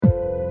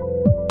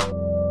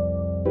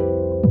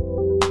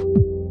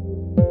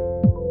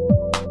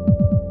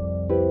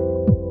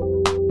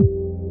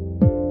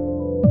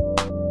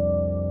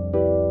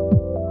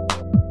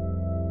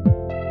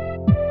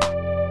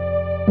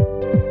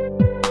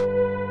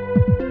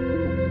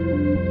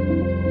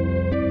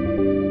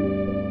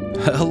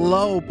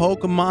Hello,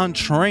 Pokemon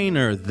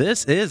trainer.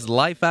 This is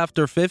Life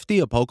After 50,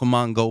 a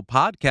Pokemon Go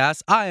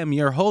podcast. I am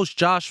your host,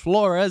 Josh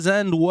Flores,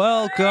 and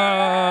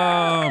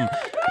welcome.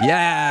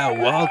 Yeah,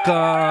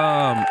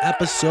 welcome.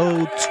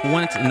 Episode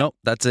 20. Nope,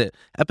 that's it.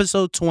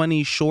 Episode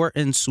 20, short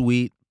and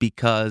sweet,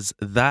 because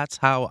that's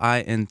how I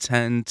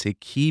intend to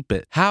keep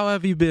it. How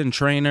have you been,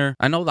 trainer?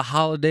 I know the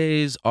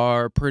holidays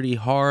are pretty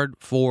hard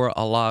for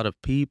a lot of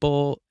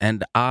people,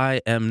 and I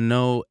am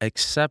no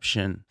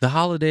exception. The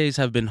holidays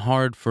have been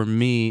hard for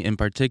me in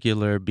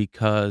particular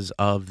because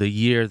of the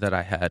year that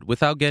I had.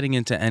 Without getting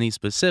into any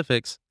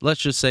specifics,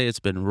 let's just say it's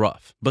been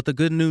rough. But the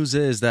good news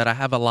is that I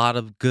have a lot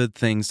of good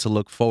things to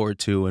look forward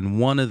to, and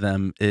one of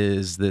them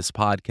is this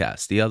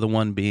podcast. The other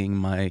one being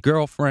my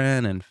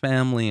girlfriend and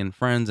family and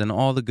friends and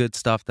all the good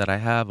stuff that I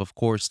have, of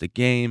course, the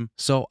game.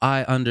 So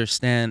I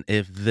understand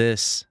if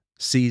this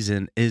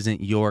season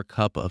isn't your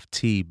cup of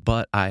tea,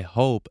 but I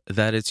hope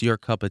that it's your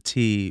cup of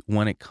tea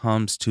when it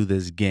comes to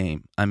this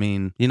game. I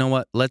mean, you know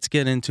what? Let's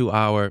get into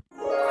our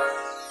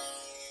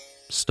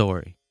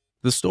story.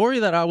 The story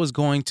that I was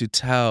going to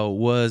tell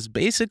was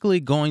basically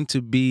going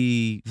to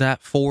be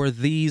that for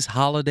these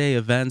holiday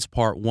events,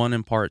 part 1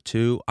 and part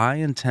 2, I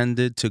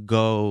intended to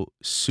go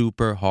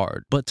super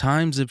hard. But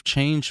times have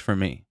changed for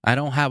me. I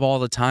don't have all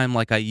the time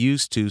like I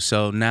used to,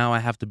 so now I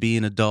have to be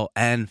an adult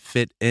and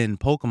fit in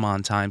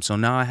Pokemon time, so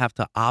now I have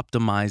to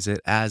optimize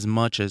it as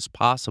much as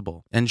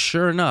possible. And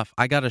sure enough,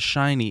 I got a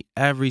shiny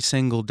every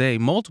single day,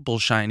 multiple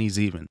shinies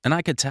even. And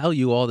I could tell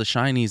you all the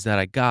shinies that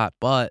I got,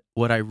 but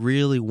what I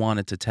really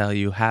wanted to tell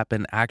you happened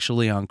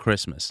actually on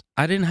Christmas.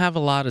 I didn't have a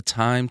lot of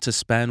time to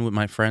spend with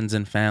my friends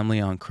and family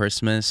on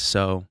Christmas,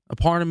 so a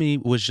part of me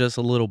was just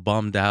a little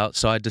bummed out,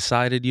 so I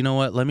decided, you know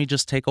what, let me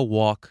just take a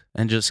walk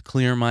and just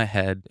clear my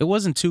head. It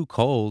wasn't too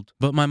cold,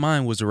 but my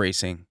mind was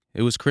racing.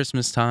 It was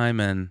Christmas time,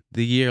 and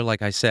the year,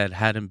 like I said,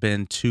 hadn't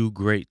been too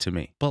great to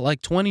me. But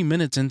like 20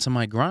 minutes into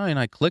my grind,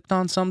 I clicked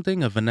on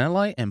something, a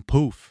Vanillite, and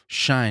poof,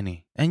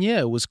 shiny. And yeah,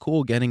 it was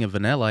cool getting a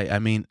Vanillite. I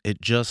mean,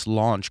 it just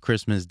launched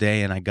Christmas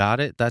Day, and I got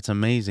it. That's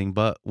amazing.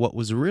 But what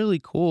was really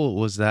cool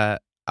was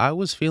that I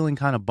was feeling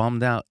kind of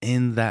bummed out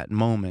in that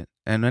moment.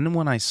 And then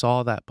when I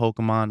saw that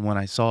Pokemon, when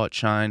I saw it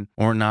shine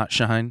or not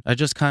shine, I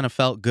just kind of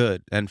felt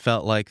good and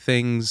felt like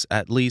things,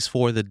 at least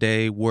for the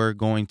day, were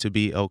going to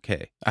be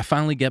okay. I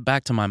finally get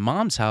back to my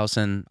mom's house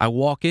and I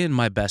walk in.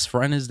 My best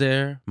friend is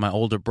there. My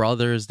older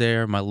brother is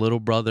there. My little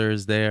brother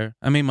is there.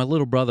 I mean, my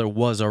little brother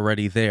was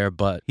already there,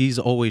 but he's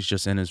always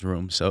just in his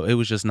room. So it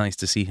was just nice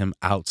to see him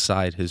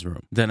outside his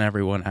room. Then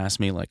everyone asked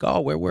me like,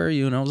 oh, where were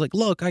you? And I was like,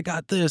 look, I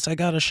got this. I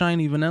got a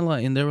shiny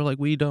Vanillite. And they were like,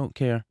 we don't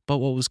care. But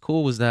what was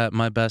cool was that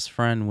my best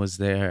friend was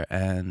there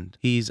and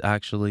he's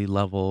actually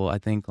level, I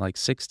think like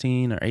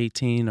 16 or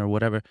 18 or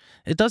whatever.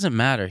 It doesn't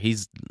matter.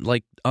 He's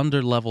like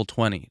under level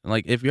 20.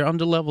 Like if you're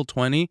under level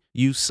 20,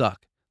 you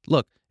suck.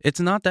 Look,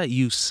 it's not that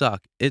you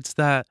suck. It's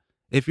that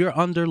if you're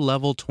under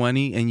level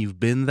 20 and you've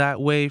been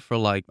that way for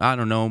like, I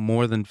don't know,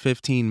 more than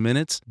 15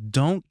 minutes,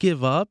 don't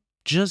give up.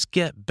 Just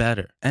get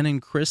better. And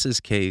in Chris's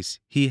case,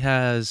 he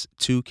has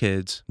 2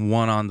 kids,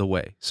 1 on the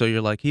way. So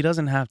you're like, he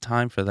doesn't have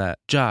time for that.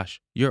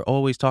 Josh, you're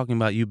always talking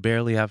about you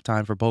barely have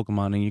time for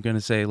Pokemon, and you're going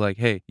to say like,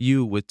 hey,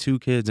 you with 2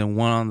 kids and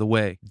 1 on the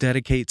way,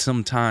 dedicate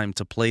some time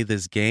to play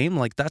this game.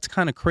 Like that's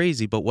kind of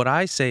crazy. But what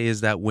I say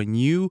is that when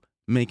you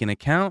make an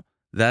account,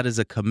 that is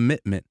a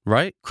commitment,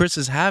 right? Chris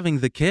is having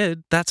the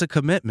kid. That's a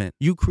commitment.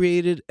 You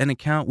created an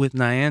account with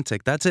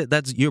Niantic. That's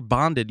it. You're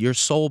bonded. You're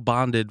soul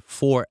bonded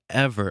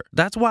forever.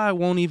 That's why I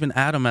won't even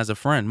add him as a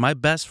friend. My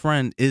best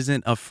friend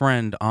isn't a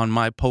friend on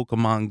my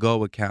Pokemon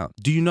Go account.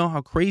 Do you know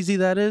how crazy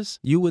that is?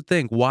 You would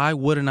think, why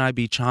wouldn't I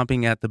be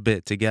chomping at the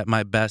bit to get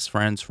my best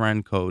friend's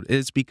friend code?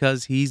 It's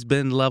because he's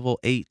been level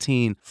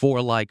 18 for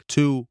like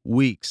 2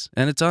 weeks.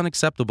 And it's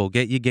unacceptable.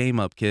 Get your game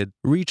up, kid.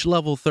 Reach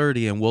level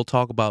 30 and we'll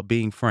talk about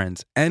being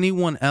friends.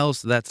 Anyone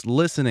else that's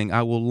listening,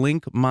 I will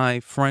link my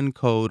friend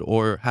code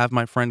or have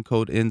my friend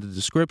code in the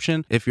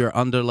description. If you're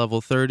under level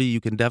 30, you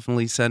can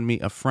definitely send me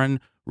a friend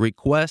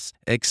request,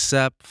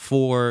 except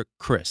for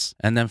Chris.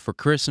 And then for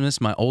Christmas,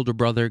 my older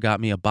brother got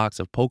me a box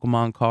of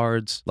Pokemon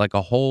cards, like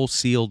a whole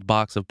sealed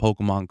box of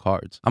Pokemon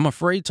cards. I'm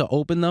afraid to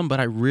open them,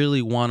 but I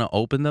really want to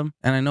open them.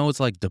 And I know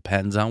it's like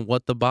depends on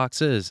what the box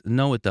is.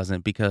 No, it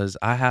doesn't, because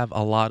I have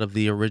a lot of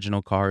the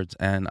original cards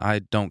and I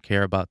don't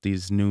care about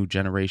these new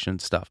generation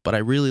stuff. But I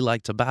really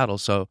like to battle,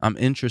 so I'm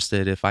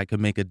interested if I could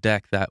make a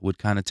deck that would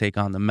kind of take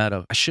on the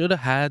meta. I should have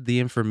had the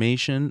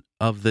information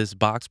of this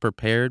box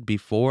prepared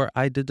before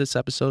I did this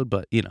episode,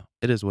 but you know,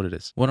 it is what it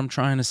is. What I'm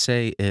trying to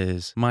say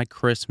is my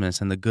Christmas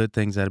and the good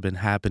things that have been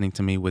happening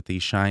to me with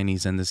these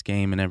shinies and this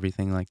game and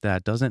everything like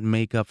that doesn't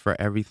make up for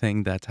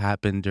everything that's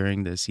happened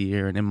during this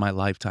year and in my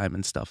lifetime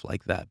and stuff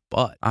like that.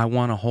 But I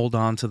want to hold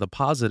on to the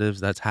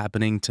positives that's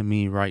happening to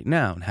me right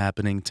now and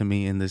happening to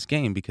me in this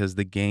game, because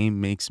the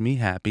game makes me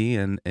happy.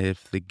 And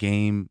if the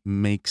game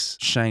makes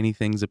shiny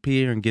things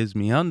appear and gives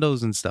me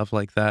hundos and stuff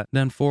like that,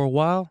 then for a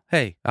while,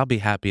 hey, I'll be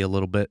happy a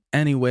little bit.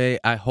 Anyway,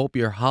 I hope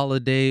your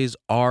holidays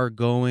are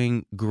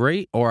going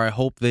great, or I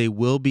hope they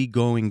will be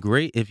going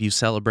great if you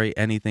celebrate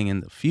anything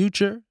in the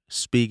future.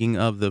 speaking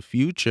of the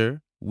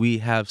future, we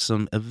have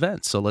some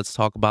events. So let's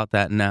talk about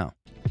that now.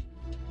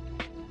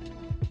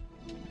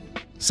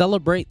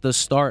 Celebrate the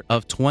start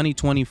of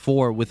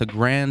 2024 with a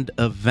grand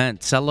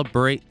event.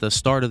 Celebrate the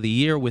start of the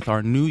year with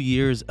our New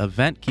Year's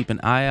event. Keep an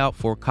eye out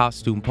for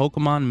costume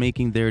Pokemon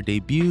making their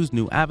debuts,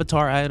 new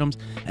avatar items,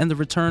 and the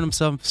return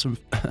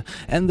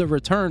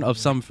of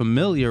some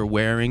familiar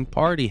wearing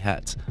party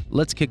hats.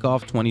 Let's kick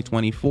off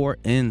 2024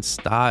 in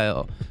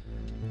style.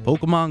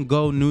 Pokemon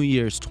Go New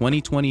Year's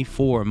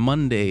 2024,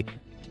 Monday,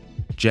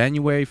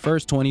 January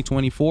 1st,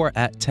 2024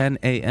 at 10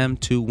 a.m.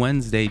 to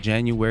Wednesday,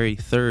 January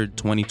 3rd,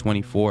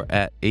 2024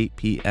 at 8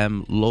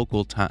 p.m.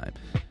 local time.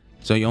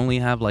 So you only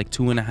have like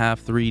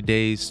 2.5-3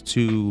 days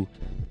to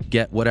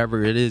get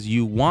whatever it is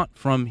you want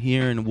from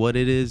here. And what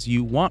it is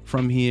you want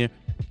from here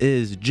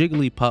is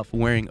Jigglypuff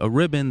wearing a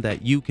ribbon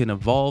that you can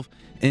evolve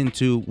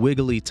into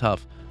Wigglytuff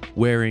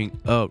wearing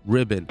a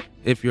ribbon.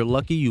 If you're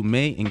lucky, you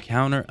may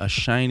encounter a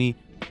shiny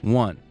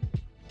one.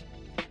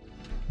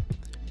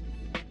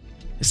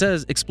 It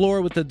says,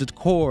 explore with the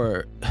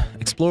decor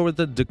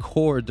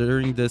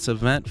during this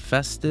event.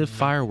 Festive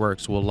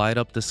fireworks will light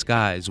up the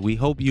skies. We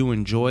hope you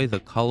enjoy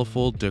the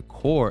colorful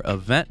decor.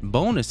 Event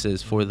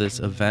bonuses for this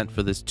event,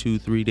 for this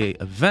 2-3 day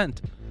event.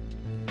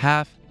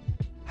 Half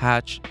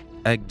hatch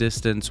egg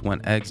distance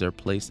when eggs are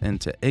placed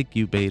into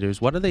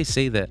incubators. Why do they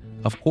say that?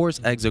 Of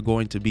course, eggs are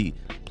going to be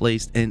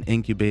placed in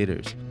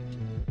incubators.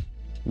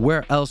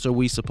 Where else are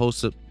we supposed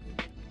to?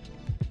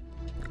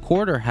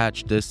 Quarter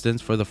hatch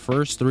distance for the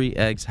first 3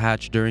 eggs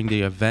hatched during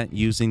the event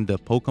using the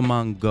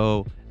Pokemon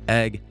Go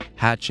egg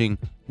hatching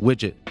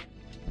widget.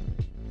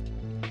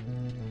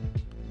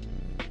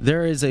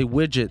 There is a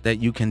widget that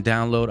you can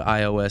download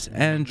iOS,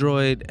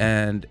 Android,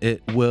 and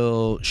it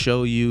will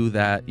show you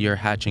that you're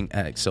hatching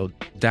eggs. So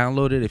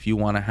download it if you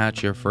want to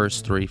hatch your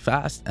first 3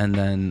 fast, and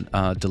then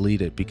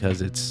delete it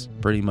because it's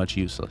pretty much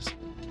useless.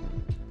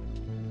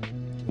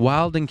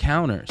 Wild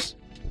encounters.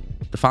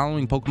 The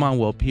following Pokemon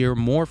will appear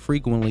more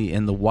frequently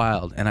in the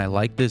wild, and I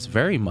like this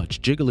very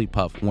much.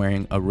 Jigglypuff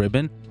wearing a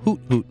ribbon, Hoot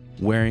Hoot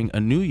wearing a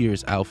New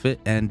Year's outfit,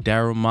 and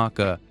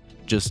Darumaka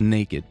just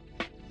naked.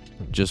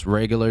 Just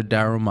regular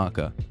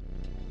Darumaka.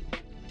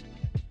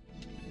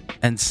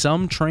 And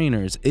some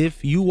trainers,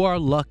 if you are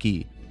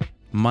lucky,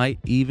 might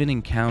even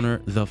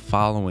encounter the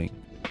following.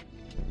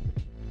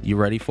 You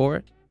ready for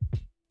it?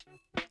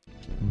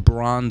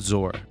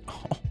 Bronzor.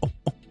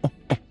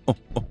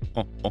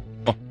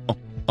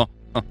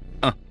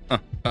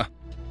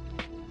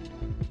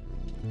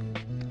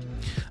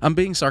 I'm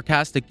being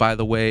sarcastic, by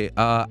the way.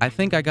 I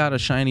think I got a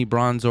shiny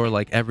Bronzor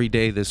like every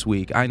day this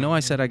week. I know I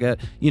said I got,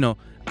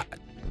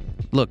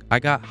 look, I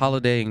got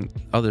Holiday and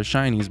other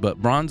shinies,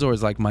 but Bronzor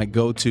is like my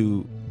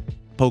go-to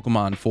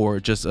Pokemon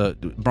for just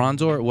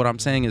Bronzor. What I'm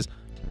saying is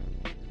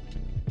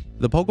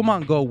the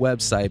Pokemon Go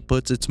website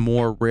puts its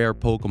more rare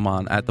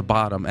Pokemon at the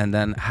bottom and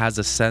then has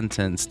a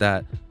sentence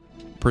that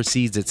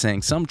precedes it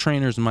saying some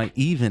trainers might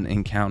even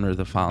encounter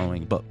the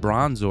following. But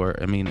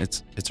Bronzor, I mean,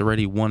 it's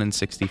already 1 in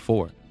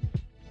 64.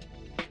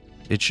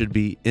 It should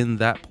be in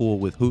that pool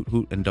with Hoot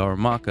Hoot and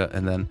Darumaka,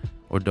 and then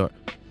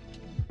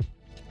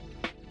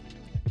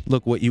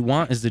Look, what you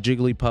want is the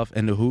Jigglypuff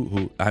and the Hoot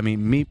Hoot. I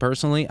mean, me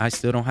personally, I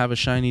still don't have a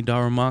shiny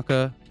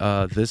Darumaka,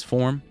 this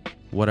form,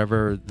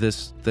 whatever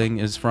this thing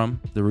is from,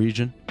 the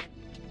region.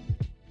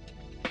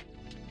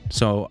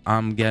 So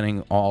I'm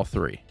getting all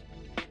 3.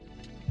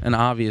 And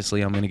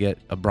obviously, I'm going to get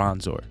a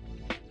Bronzor.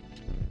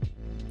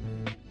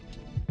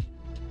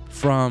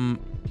 From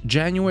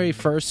January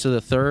 1st to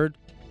the 3rd,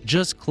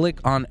 just click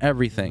on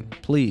everything,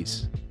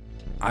 please.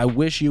 I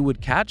wish you would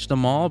catch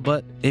them all,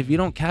 but if you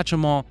don't catch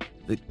them all,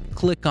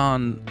 click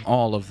on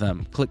all of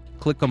them. Click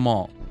them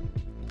all.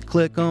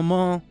 Click them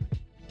all.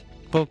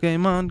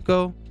 Pokemon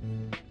Go.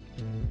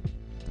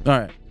 All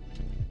right.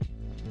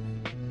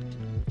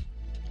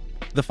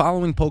 The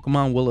following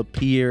Pokemon will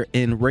appear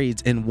in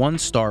raids, in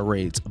 1-star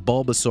raids.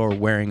 Bulbasaur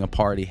wearing a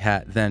party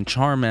hat, then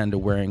Charmander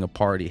wearing a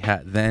party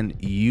hat, then,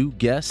 you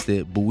guessed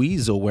it,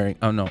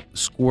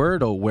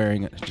 Squirtle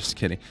wearing, just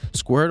kidding,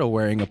 Squirtle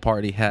wearing a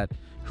party hat,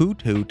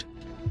 Hoot Hoot,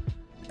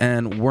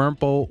 and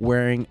Wurmple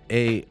wearing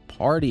a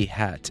party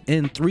hat.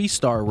 In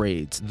 3-star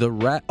raids,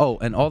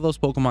 and all those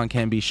Pokemon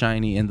can be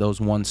shiny in those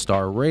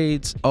 1-star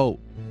raids. Oh,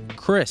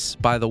 Chris,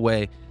 by the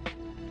way,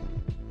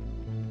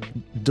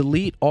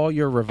 delete all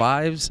your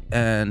revives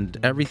and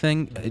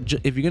everything.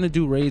 If you're gonna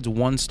do raids,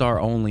 1-star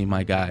only,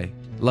 my guy.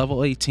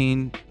 Level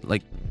 18,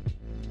 like,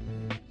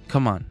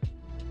 come on.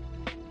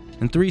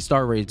 In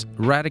 3-star raids,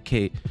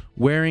 Raticate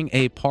wearing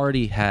a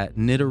party hat,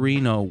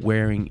 Nidorino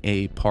wearing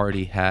a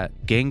party hat,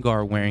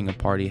 Gengar wearing a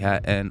party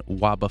hat, and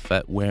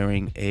Wobbuffet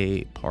wearing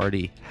a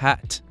party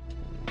hat.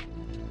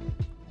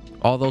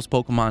 All those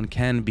Pokemon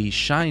can be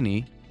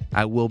shiny.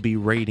 I will be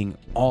raiding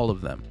all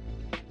of them.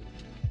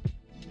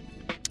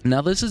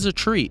 Now, this is a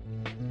treat.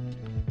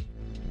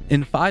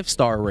 In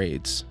 5-star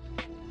raids,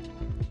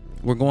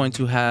 we're going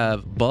to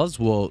have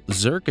Buzzwole,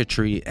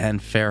 Xurkitree, and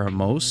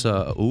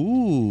Pheromosa.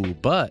 Ooh,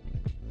 but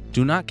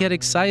do not get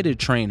excited,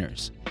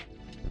 trainers.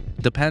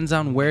 Depends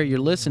on where you're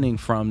listening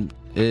from,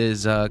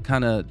 is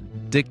kind of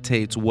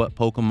dictates what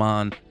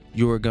Pokemon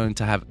you are going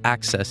to have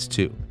access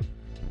to.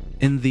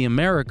 In the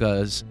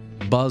Americas,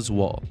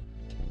 Buzzwole.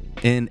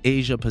 In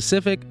Asia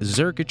Pacific,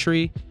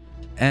 Xurkitree,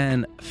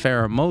 and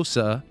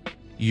Pheromosa,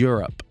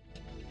 Europe.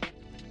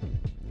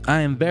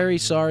 I am very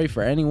sorry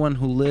for anyone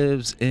who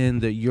lives in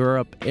the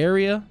Europe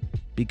area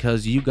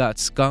because you got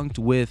skunked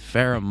with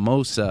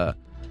Pheromosa.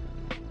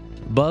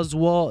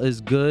 Buzzwole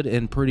is good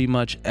in pretty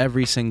much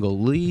every single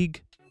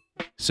league,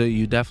 so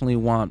you definitely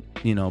want,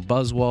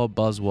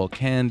 Buzzwole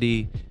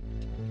Candy.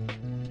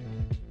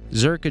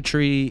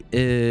 Xurkitree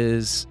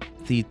is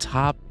the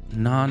top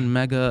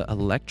non-mega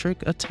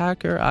electric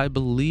attacker, I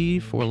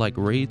believe, for like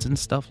raids and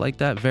stuff like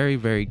that. Very,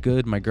 very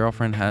good. My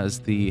girlfriend has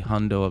the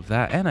hundo of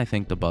that, and I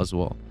think the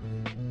Buzzwole.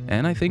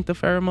 And I think the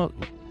Pheromosa.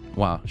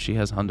 Wow, she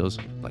has hundos,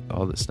 like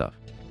all this stuff.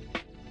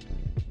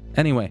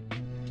 Anyway,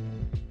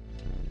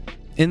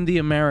 in the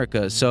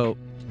Americas, so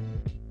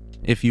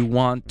if you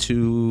want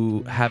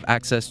to have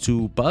access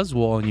to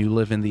Buzzwole and you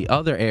live in the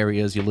other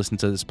areas, you listen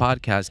to this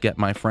podcast, get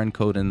my friend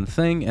code in the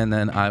thing, and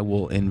then I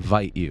will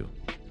invite you.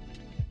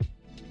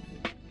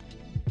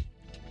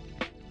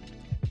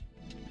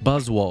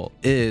 Buzzwole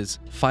is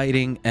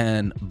fighting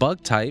and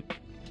bug type.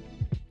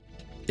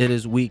 It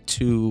is weak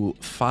to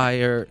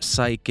fire,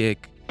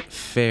 psychic,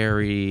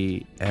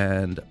 fairy,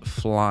 and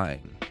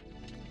flying.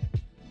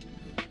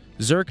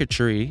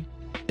 Xurkitree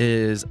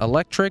is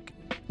electric,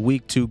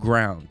 weak to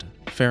ground.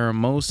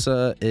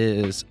 Pheromosa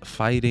is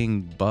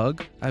fighting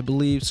bug, I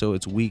believe, so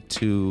it's weak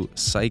to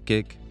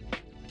psychic,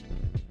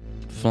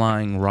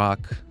 flying rock,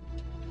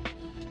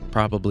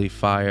 probably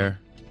fire.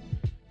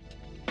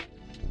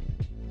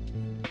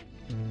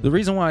 The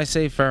reason why I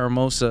say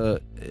Pheromosa,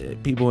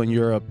 people in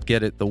Europe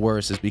get it the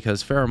worst, is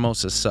because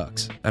Pheromosa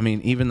sucks. I mean,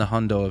 even the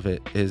hundo of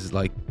it is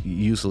like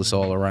useless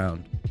all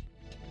around.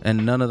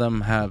 And none of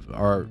them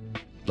are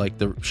like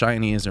the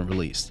shiny isn't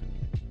released.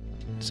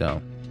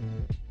 So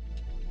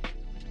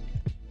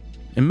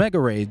in Mega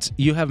Raids,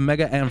 you have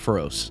Mega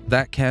Ampharos.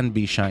 That can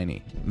be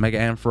shiny. Mega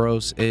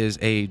Ampharos is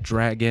a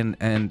dragon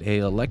and a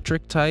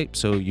electric type,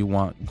 so you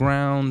want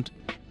ground,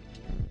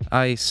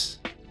 ice,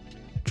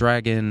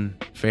 dragon,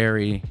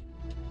 fairy.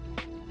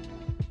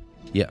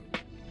 Yeah,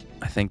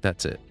 I think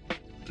that's it.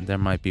 There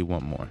might be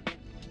one more.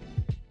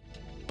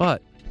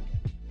 But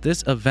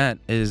this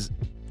event is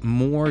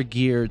more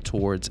geared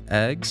towards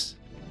eggs.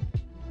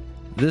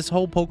 This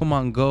whole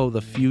Pokemon Go,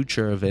 the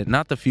future of it,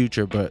 not the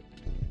future, but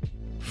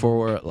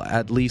for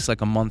at least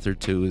like a month or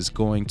two, is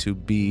going to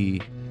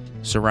be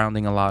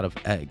surrounding a lot of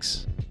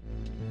eggs.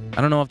 I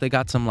don't know if they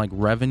got some like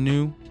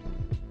revenue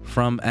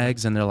from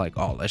eggs and they're like,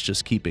 oh, let's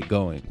just keep it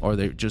going. Or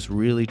they're just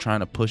really trying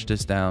to push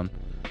this down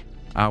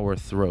our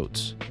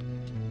throats.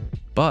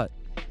 But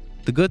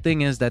the good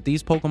thing is that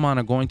these Pokemon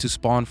are going to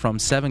spawn from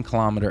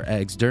 7-kilometer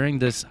eggs during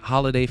this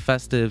holiday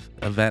festive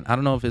event. I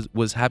don't know if it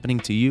was happening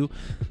to you,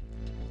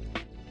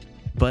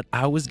 but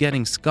I was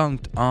getting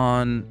skunked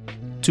on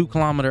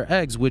 2-kilometer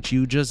eggs, which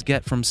you just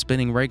get from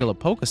spinning regular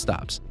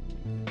Pokestops.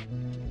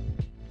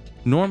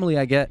 Normally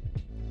I get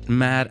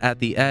mad at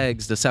the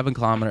eggs, the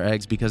 7-kilometer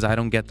eggs, because I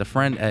don't get the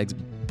friend eggs,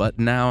 but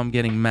now I'm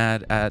getting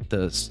mad at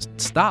the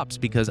stops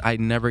because I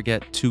never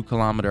get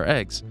 2-kilometer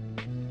eggs.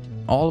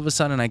 All of a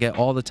sudden, I get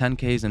all the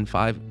 10Ks and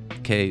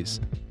 5Ks.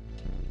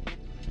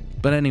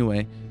 But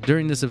anyway,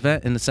 during this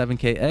event in the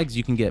 7K eggs,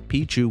 you can get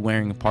Pichu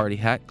wearing a party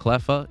hat,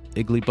 Cleffa,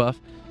 Igglybuff,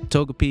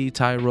 Togepi,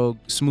 Tyrogue,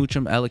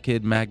 Smoochum, Elekid,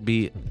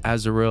 Magby,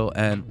 Azurill,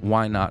 and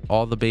Wynaut.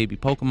 All the baby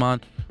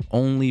Pokemon.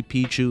 Only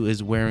Pichu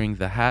is wearing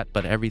the hat,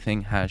 but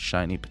everything has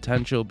shiny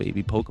potential.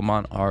 Baby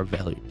Pokemon are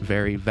very,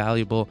 very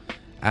valuable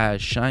as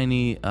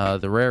shiny.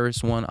 The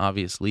rarest one,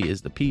 obviously,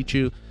 is the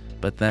Pichu.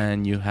 But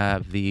then you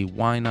have the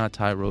Wynaut,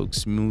 Tyrogue,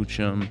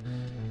 Smoochum.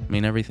 I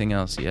mean, everything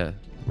else, yeah,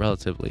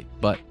 relatively.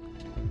 But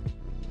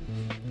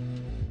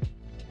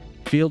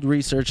field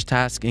research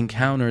task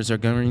encounters are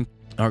going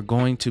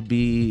to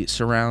be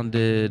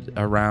surrounded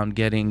around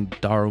getting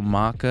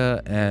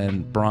Darumaka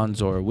and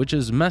Bronzor, which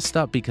is messed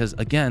up because,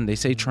 again, they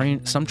say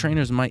some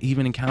trainers might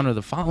even encounter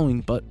the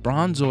following, but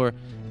Bronzor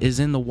is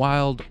in the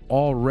wild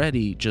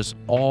already, just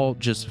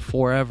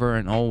forever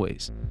and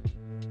always.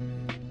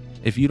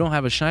 If you don't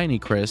have a shiny,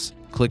 Chris,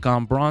 click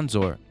on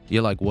Bronzor.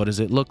 You're like, what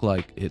does it look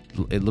like?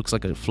 It looks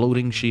like a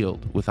floating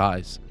shield with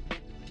eyes.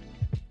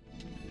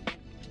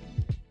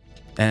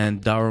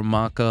 And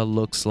Darumaka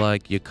looks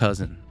like your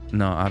cousin.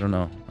 No, I don't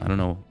know. I don't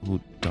know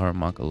who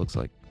Darumaka looks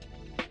like.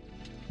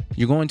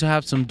 You're going to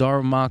have some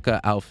Darumaka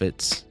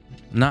outfits.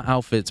 Not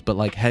outfits, but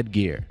like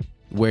headgear.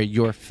 Where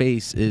your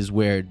face is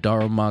where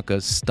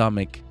Darumaka's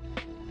stomach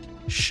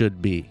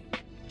should be.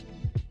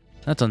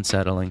 That's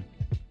unsettling.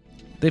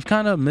 They've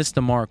kind of missed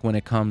the mark when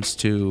it comes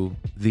to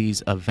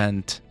these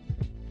event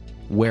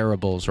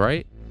wearables,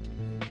 right?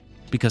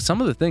 Because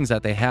some of the things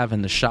that they have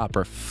in the shop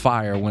are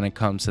fire when it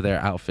comes to their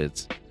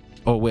outfits.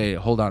 Oh, wait,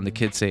 hold on. The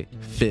kids say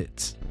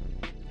fits,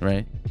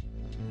 right?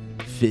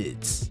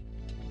 Fits.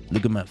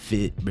 Look at my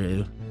fit,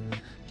 bro.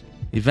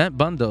 Event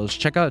bundles.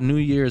 Check out New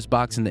Year's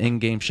box in the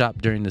in-game shop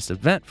during this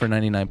event. For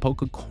 99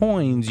 Poke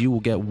Coins, you will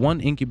get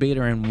 1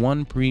 incubator and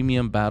 1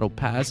 premium battle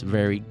pass.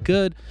 Very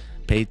good.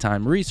 paid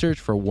time research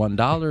for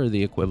 $1 or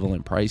the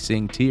equivalent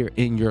pricing tier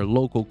in your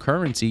local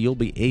currency. You'll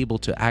be able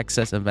to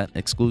access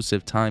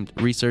event-exclusive timed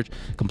research,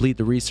 complete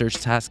the research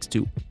tasks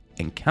to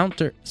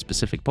encounter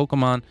specific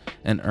Pokemon,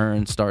 and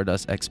earn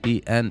Stardust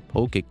XP and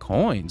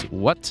Pokecoins.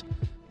 What?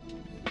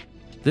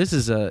 This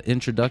is an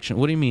introduction.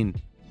 What do you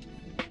mean?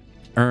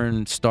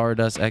 Earn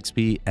Stardust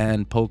XP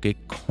and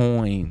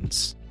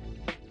Pokecoins.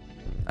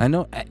 I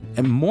know,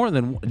 and more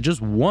than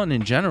just one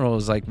in general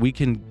is like we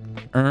can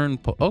earn.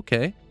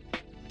 Okay.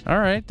 All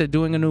right. They're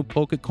doing a new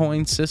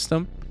Pokecoin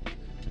system.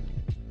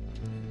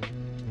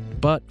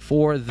 But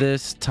for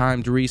this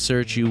timed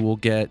research, you will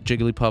get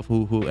Jigglypuff,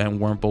 Hoo-Hoo,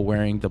 and Wurmple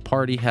wearing the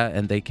party hat,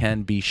 and they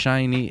can be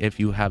shiny if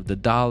you have the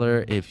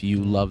dollar, if you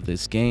love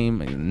this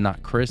game.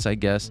 Not Chris, I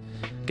guess.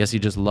 Guess he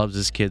just loves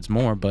his kids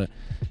more. But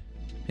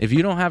if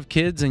you don't have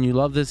kids and you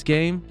love this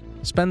game,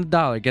 spend the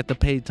dollar. Get the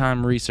paid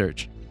time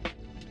research.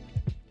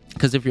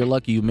 Because if you're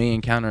lucky, you may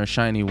encounter a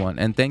shiny one.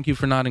 And thank you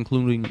for not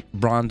including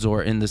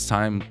Bronzor in this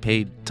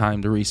paid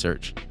timed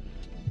research.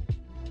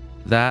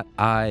 That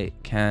I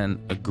can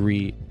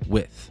agree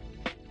with.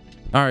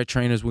 All right,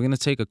 trainers, we're going to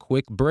take a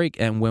quick break,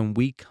 and when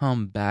we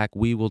come back,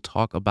 we will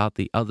talk about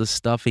the other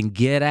stuff and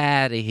get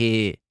out of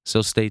here.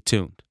 So stay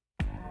tuned.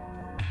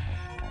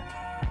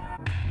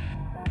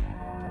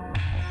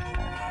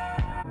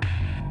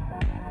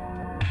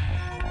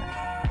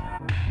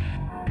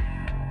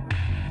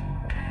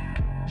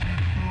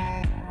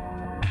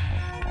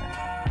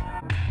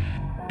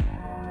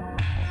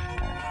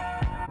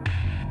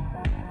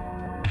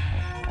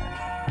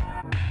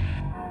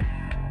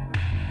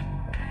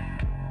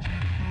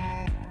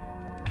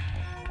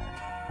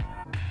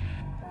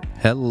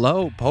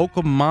 Hello,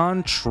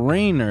 Pokemon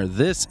Trainer.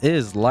 This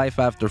is Life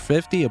After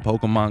 50, a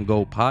Pokemon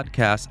Go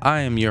podcast. I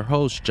am your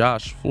host,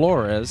 Josh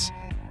Flores.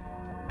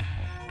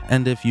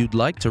 And if you'd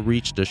like to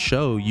reach the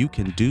show, you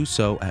can do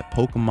so at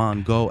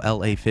Pokemon Go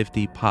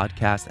LA50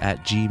 podcast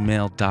at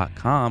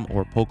gmail.com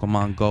or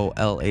Pokemon Go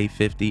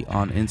LA50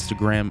 on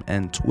Instagram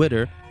and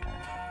Twitter.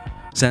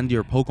 Send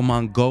your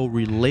Pokemon Go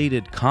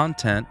related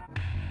content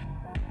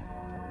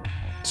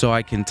so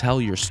I can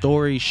tell your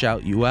story,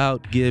 shout you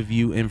out, give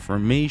you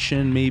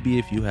information, maybe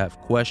if you have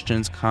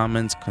questions,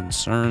 comments,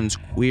 concerns,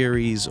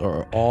 queries,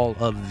 or all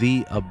of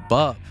the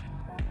above.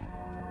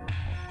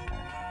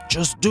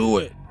 Just do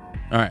it.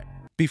 All right.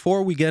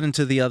 Before we get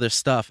into the other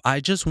stuff, I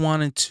just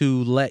wanted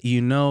to let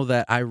you know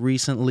that I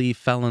recently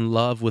fell in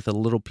love with a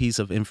little piece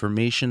of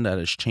information that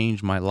has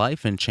changed my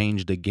life and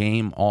changed the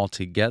game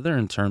altogether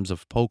in terms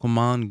of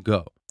Pokemon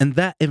Go. And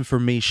that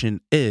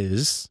information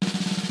is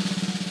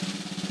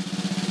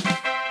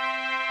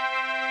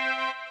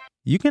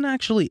you can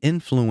actually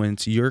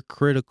influence your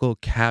critical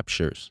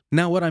captures.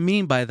 Now, what I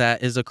mean by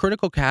that is a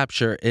critical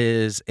capture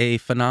is a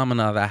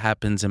phenomena that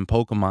happens in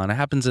Pokemon. It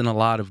happens in a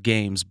lot of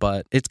games,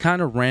 but it's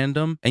kind of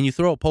random. And you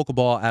throw a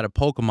Pokeball at a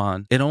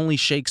Pokemon, it only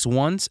shakes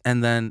once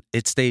and then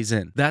it stays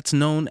in. That's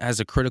known as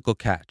a critical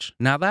catch.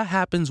 Now, that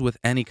happens with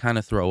any kind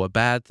of throw. A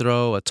bad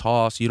throw, a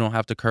toss, you don't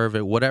have to curve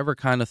it, whatever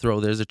kind of throw.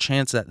 There's a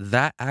chance that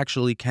that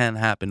actually can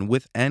happen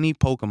with any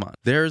Pokemon.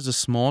 There is a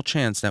small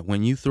chance that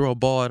when you throw a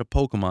ball at a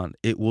Pokemon,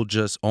 it will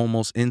just almost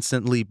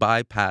instantly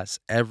bypass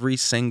every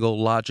single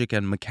logic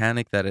and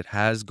mechanic that it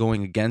has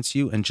going against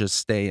you and just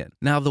stay in.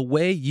 Now, the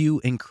way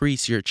you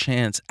increase your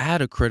chance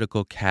at a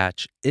critical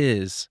catch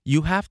is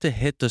you have to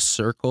hit the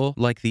circle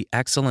like the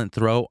excellent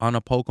throw on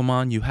a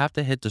Pokemon. You have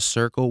to hit the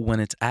circle when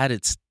it's at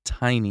its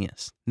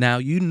tiniest. Now,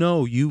 you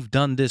know you've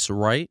done this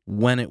right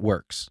when it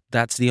works.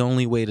 That's the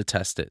only way to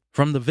test it.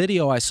 From the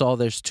video I saw,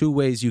 there's two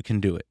ways you can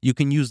do it. You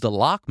can use the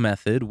lock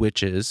method,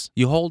 which is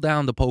you hold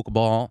down the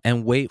Pokeball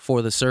and wait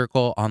for the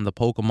circle on the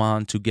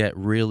Pokemon to get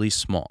really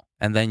small.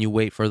 And then you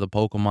wait for the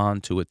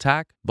Pokemon to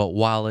attack, but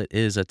while it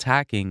is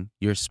attacking,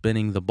 you're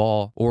spinning the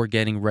ball or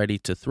getting ready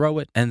to throw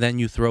it, and then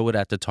you throw it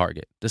at the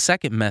target. The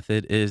second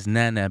method is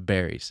Nanab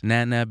Berries.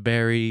 Nanab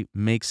Berry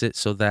makes it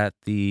so that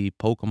the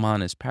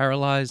Pokemon is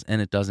paralyzed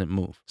and it doesn't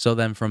move. So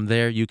then from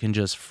there, you can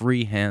just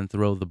freehand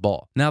throw the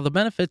ball. Now, the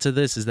benefit to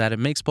this is that it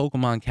makes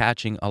Pokemon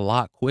catching a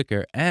lot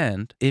quicker,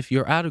 and if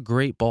you're out of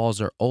Great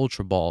Balls or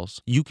Ultra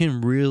Balls, you can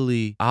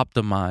really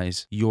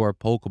optimize your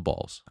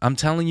Pokeballs. I'm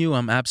telling you,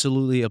 I'm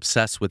absolutely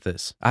obsessed with this.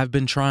 I've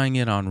been trying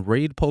it on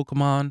raid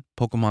Pokemon,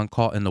 Pokemon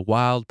caught in the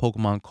wild,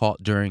 Pokemon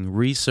caught during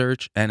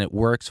research, and it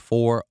works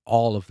for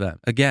all of them.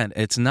 Again,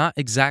 it's not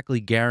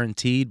exactly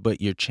guaranteed, but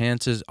your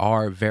chances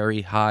are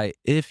very high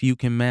if you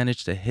can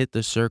manage to hit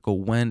the circle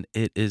when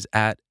it is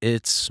at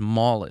its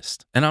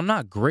smallest. And I'm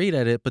not great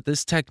at it, but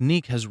this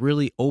technique has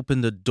really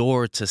opened the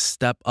door to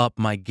step up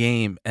my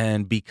game,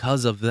 and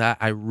because of that,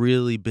 I've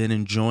really been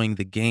enjoying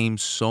the game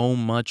so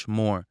much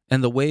more.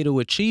 And the way to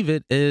achieve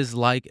it is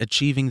like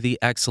achieving the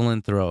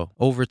excellent throw.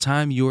 Over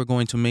time, you are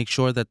going to make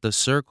sure that the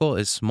circle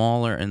is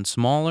smaller and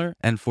smaller.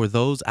 And for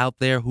those out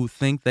there who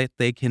think that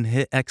they can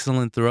hit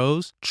excellent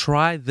throws,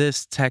 try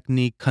this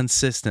technique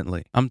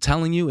consistently. I'm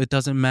telling you, it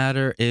doesn't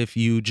matter if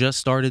you just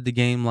started the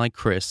game like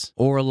Chris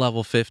or a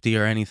level 50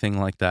 or anything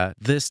like that.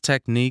 This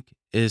technique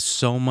is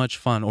so much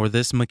fun, or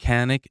this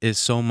mechanic is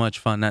so much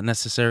fun. Not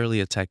necessarily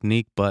a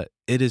technique, but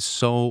it is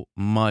so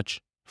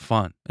much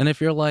fun. And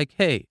if you're like,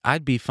 hey,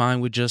 I'd be fine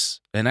with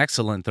just an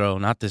excellent throw,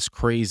 not this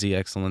crazy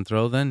excellent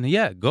throw, then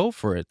yeah, go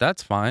for it.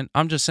 That's fine.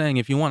 I'm just saying,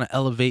 if you want to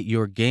elevate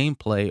your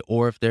gameplay,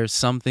 or if there's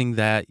something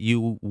that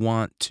you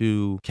want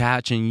to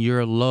catch and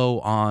you're low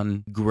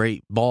on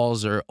great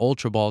balls or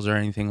ultra balls or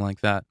anything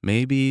like that,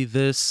 maybe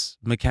this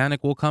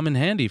mechanic will come in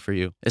handy for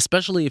you,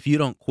 especially if you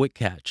don't quick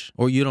catch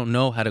or you don't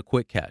know how to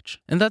quick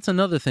catch. And that's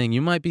another thing.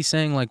 You might be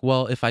saying like,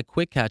 well, if I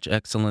quick catch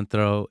excellent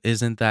throw,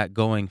 isn't that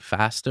going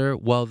faster?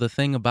 Well, the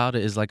thing about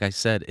it is, like I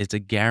said, it's a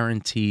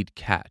guaranteed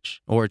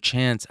catch, or a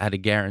chance at a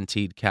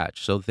guaranteed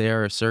catch. So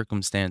there are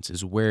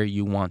circumstances where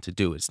you want to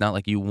do it. It's not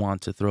like you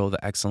want to throw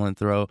the excellent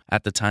throw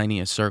at the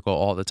tiniest circle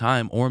all the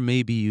time, or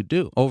maybe you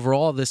do.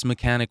 Overall, this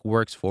mechanic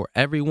works for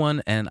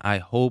everyone, and I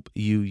hope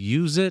you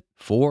use it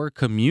for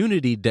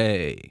Community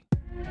Day.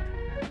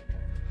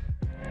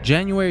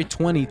 January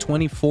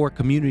 2024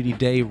 Community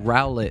Day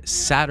Rowlett,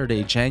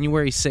 Saturday,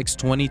 January 6,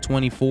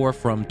 2024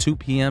 from 2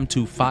 p.m.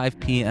 to 5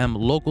 p.m.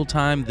 local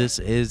time. This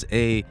is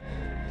an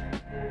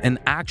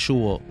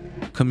actual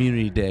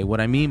community day. What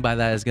I mean by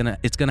that is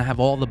it's gonna have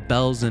all the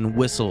bells and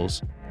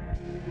whistles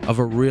of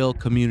a real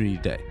community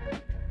day.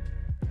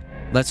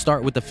 Let's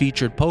start with the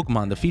featured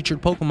Pokemon. The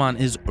featured Pokemon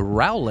is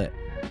Rowlett.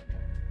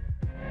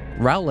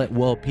 Rowlett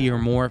will appear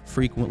more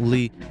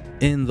frequently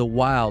in the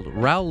wild.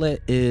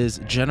 Rowlett is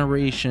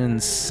Generation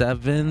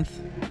 7th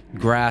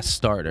grass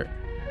starter.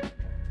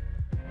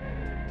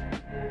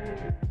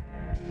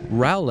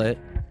 Rowlett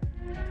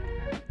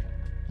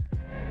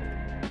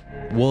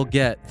will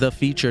get the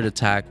featured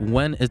attack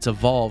when it's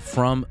evolved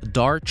from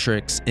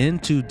Dartrix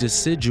into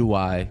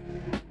Decidueye.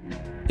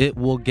 It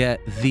will get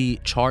the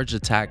charge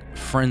attack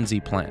Frenzy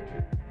Plant.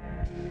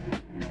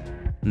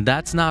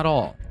 That's not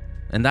all.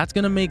 And that's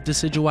going to make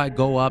Decidueye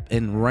go up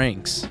in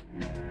ranks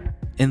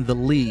in the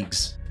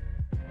leagues.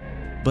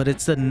 But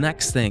it's the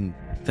next thing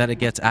that it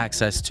gets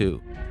access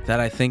to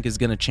that I think is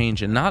going to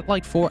change it. Not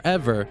like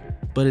forever,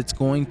 but it's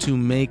going to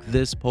make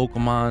this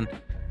Pokemon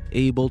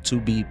able to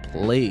be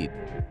played.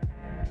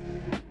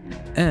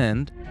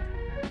 And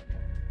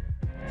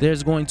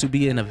there's going to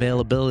be an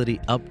availability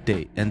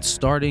update, and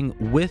starting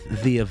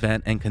with the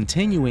event and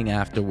continuing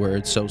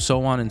afterwards,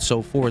 so on and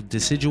so forth,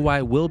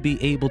 Decidueye will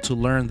be able to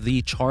learn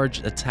the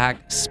charged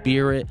attack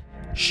Spirit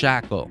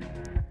Shackle.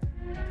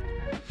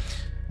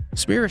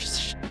 Spirit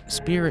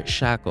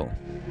Shackle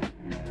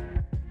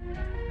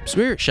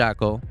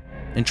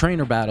in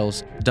trainer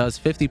battles does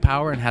 50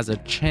 power and has a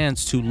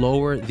chance to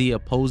lower the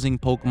opposing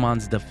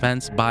Pokemon's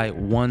defense by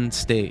 1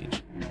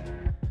 stage.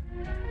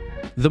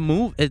 The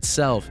move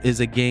itself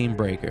is a game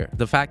breaker.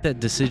 The fact that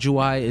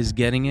Decidueye is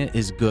getting it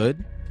is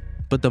good,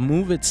 but the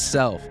move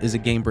itself is a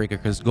game breaker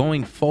because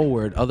going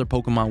forward, other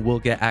Pokemon will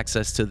get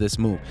access to this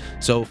move.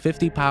 So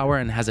 50 power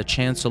and has a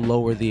chance to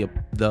lower the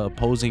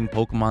opposing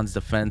Pokemon's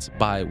defense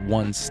by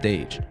 1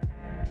 stage.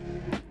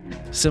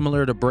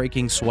 Similar to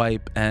Breaking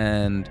Swipe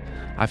and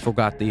I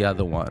forgot the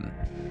other one.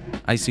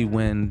 Icy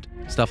Wind,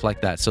 stuff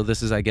like that. So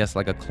this is, I guess,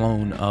 like a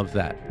clone of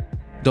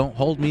that. Don't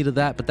hold me to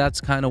that, but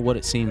that's kind of what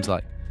it seems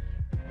like.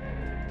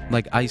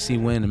 Like Icy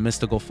Wind and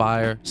Mystical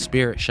Fire,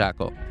 Spirit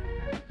Shackle.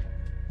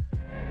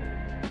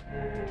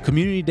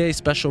 Community Day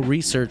Special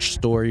Research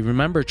Story.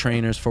 Remember,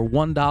 trainers, for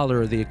 $1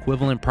 or the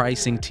equivalent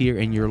pricing tier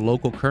in your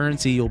local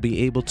currency, you'll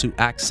be able to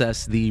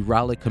access the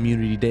Rowlett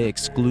Community Day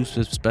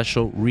exclusive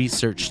Special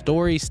Research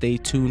Story. Stay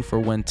tuned for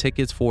when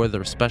tickets for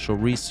the Special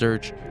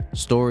Research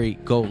Story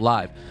go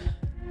live.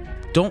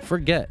 Don't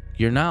forget,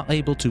 you're now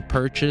able to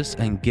purchase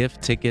and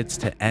gift tickets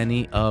to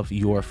any of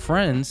your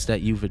friends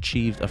that you've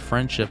achieved a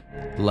friendship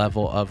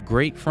level of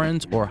great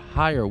friends or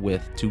higher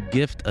with. To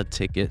gift a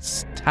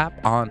ticket, tap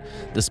on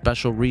the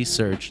special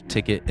research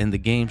ticket in the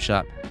game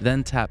shop,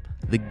 then tap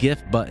the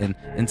gift button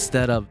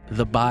instead of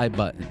the buy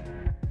button.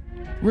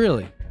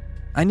 Really,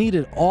 I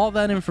needed all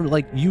that information.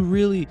 Like, you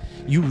really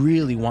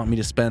want me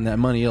to spend that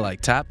money. You're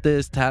like, tap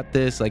this.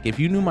 Like, if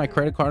you knew my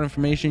credit card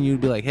information,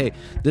 you'd be like, hey,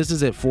 this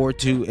is at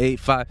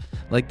 4285.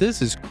 Like,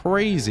 this is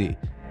crazy.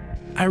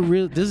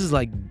 This is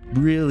like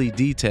really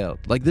detailed.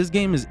 Like, this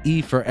game is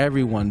E for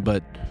everyone,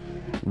 but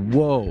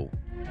whoa.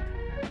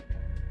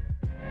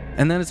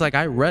 And then it's like,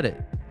 I read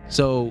it.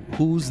 So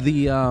who's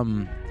the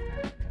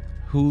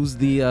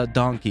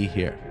donkey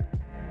here?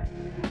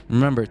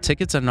 Remember,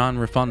 tickets are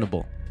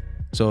non-refundable.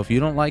 So if you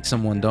don't like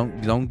someone,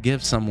 don't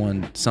give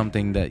someone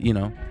something that, you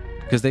know,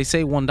 because they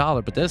say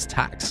 $1, but there's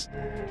tax.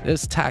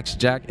 There's tax,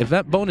 Jack.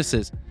 Event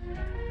bonuses.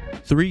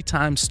 3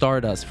 times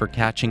Stardust for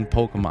catching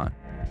Pokemon.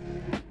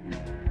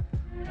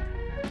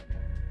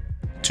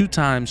 2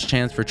 times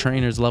chance for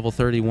trainers level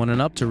 31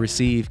 and up to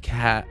receive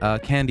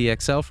Candy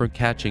XL for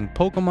catching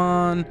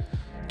Pokemon.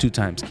 2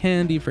 times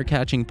candy for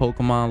catching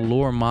Pokemon.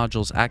 Lure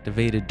modules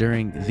activated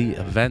during the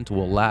event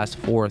will last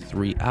for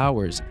 3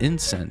 hours.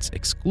 Incense,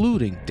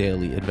 excluding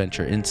daily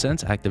adventure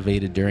incense,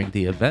 activated during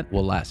the event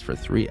will last for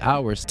 3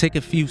 hours. Take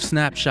a few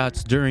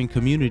snapshots during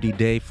Community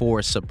Day for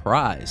a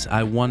surprise.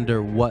 I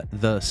wonder what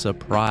the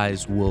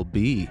surprise will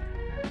be.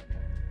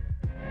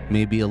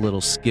 maybe a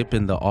little skip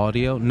in the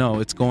audio. No,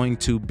 it's going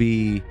to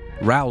be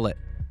Rowlet.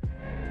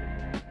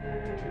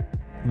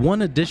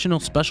 One additional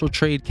special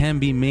trade can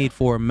be made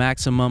for a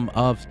maximum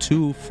of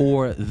 2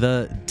 for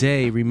the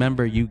day.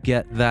 Remember, you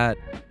get that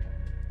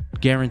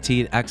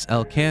guaranteed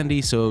XL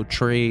candy, so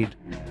trade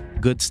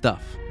good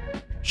stuff.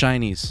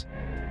 Shinies,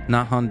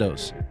 not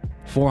hundos.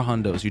 4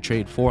 hundos. You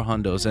trade 4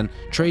 hundos. And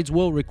trades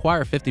will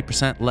require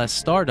 50% less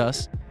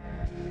Stardust.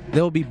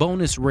 There will be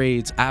bonus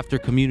raids after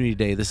Community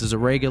Day. This is a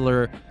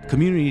regular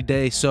Community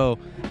Day, so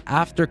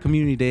after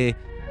Community Day,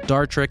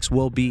 Dartrix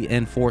will be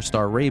in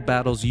 4-star raid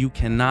battles. You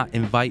cannot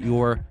invite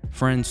your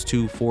friends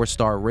to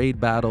 4-star raid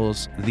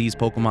battles. These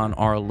Pokemon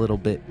are a little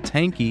bit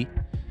tanky.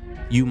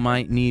 You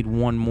might need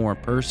one more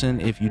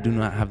person if you do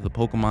not have the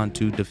Pokemon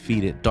to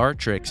defeat it.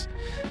 Dartrix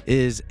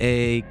is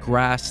a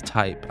grass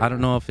type. I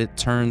don't know if it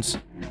turns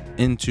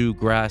into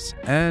grass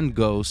and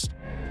ghost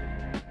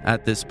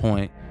at this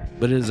point,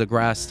 but it is a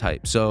grass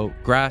type. So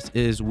grass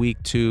is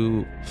weak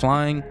to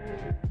flying,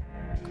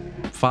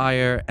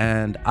 fire,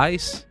 and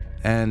ice.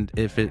 And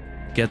if it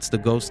gets the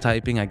ghost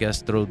typing, I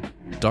guess throw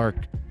dark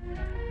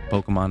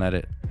Pokemon at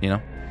it, you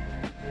know?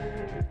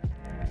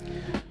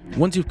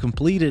 Once you've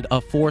completed a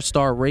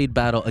 4-star raid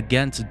battle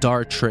against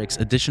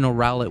Dartrix, additional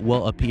Rowlet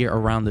will appear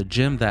around the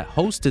gym that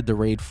hosted the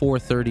raid for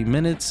 30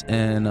 minutes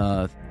and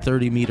a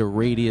 30-meter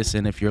radius.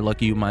 And if you're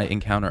lucky, you might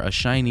encounter a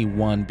shiny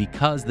one.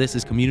 Because this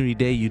is Community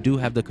Day, you do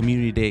have the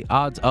Community Day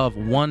odds of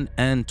 1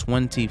 in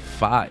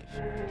 25.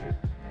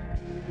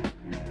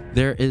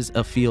 There is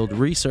a field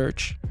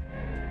research.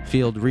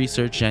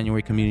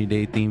 January Community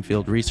Day theme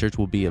field research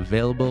will be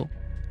available.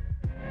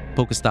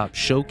 Pokestop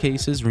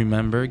showcases,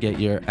 remember, get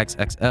your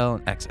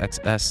XXL and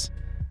XXS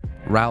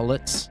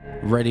Rowlets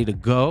ready to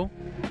go.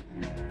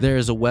 There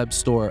is a web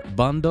store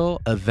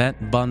bundle,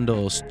 event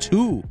bundles.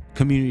 2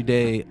 Community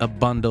Day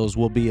bundles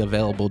will be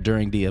available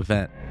during the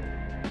event.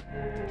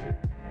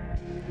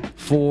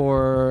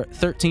 For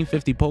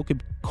 1350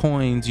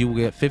 Pokecoins, you will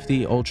get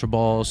 50 Ultra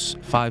Balls,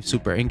 5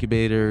 Super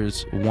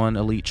Incubators, 1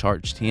 Elite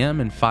Charge TM,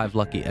 and 5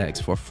 Lucky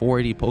Eggs. For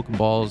 40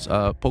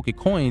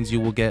 Pokecoins, you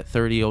will get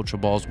 30 Ultra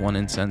Balls, 1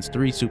 Incense,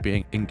 3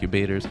 Super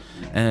Incubators,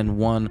 and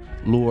 1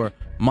 Lure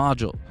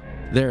Module.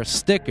 There are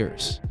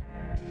stickers.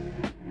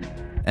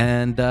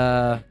 And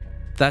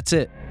that's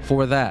it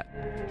for that.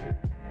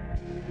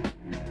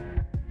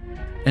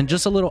 And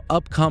just a little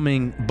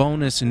upcoming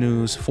bonus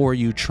news for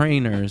you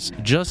trainers.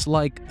 Just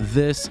like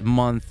this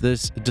month,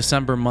 this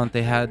December month,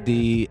 they had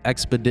the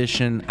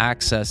Expedition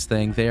Access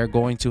thing. They are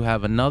going to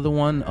have another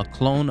one, a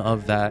clone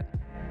of that,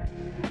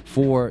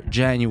 for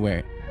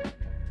January.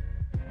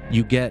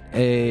 You get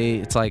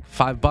it's like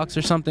 $5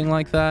 or something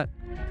like that.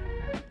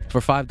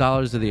 For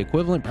 $5 of the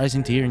equivalent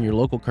pricing tier in your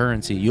local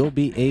currency, you'll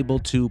be able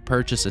to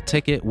purchase a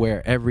ticket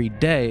where every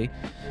day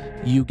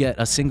you get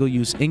a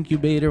single-use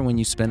incubator when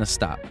you spin a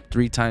stop.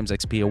 3 times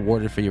XP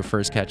awarded for your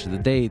first catch of the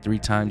day. 3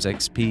 times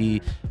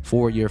XP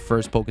for your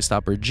first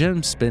Pokestop or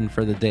gym spin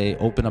for the day.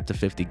 Open up to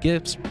 50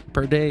 gifts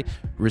per day.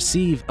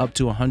 Receive up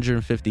to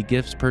 150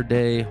 gifts per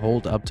day.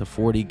 Hold up to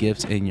 40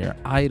 gifts in your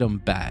item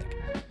bag.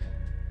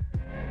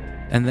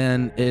 And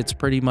then it's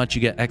pretty much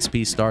you get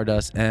XP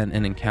Stardust and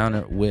an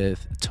encounter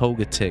with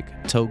Togetic.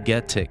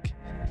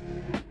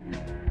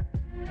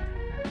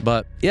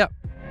 But yeah.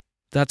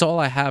 That's all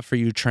I have for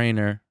you,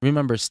 trainer.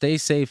 Remember, stay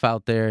safe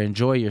out there.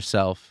 Enjoy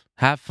yourself.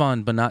 Have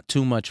fun, but not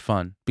too much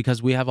fun,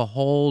 because we have a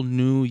whole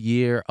new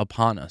year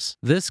upon us.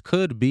 This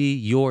could be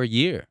your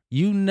year.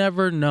 You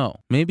never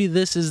know. Maybe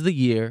this is the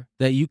year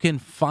that you can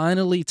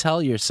finally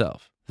tell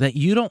yourself that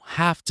you don't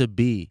have to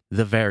be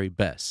the very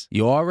best.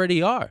 You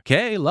already are.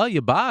 Okay, love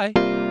you. Bye.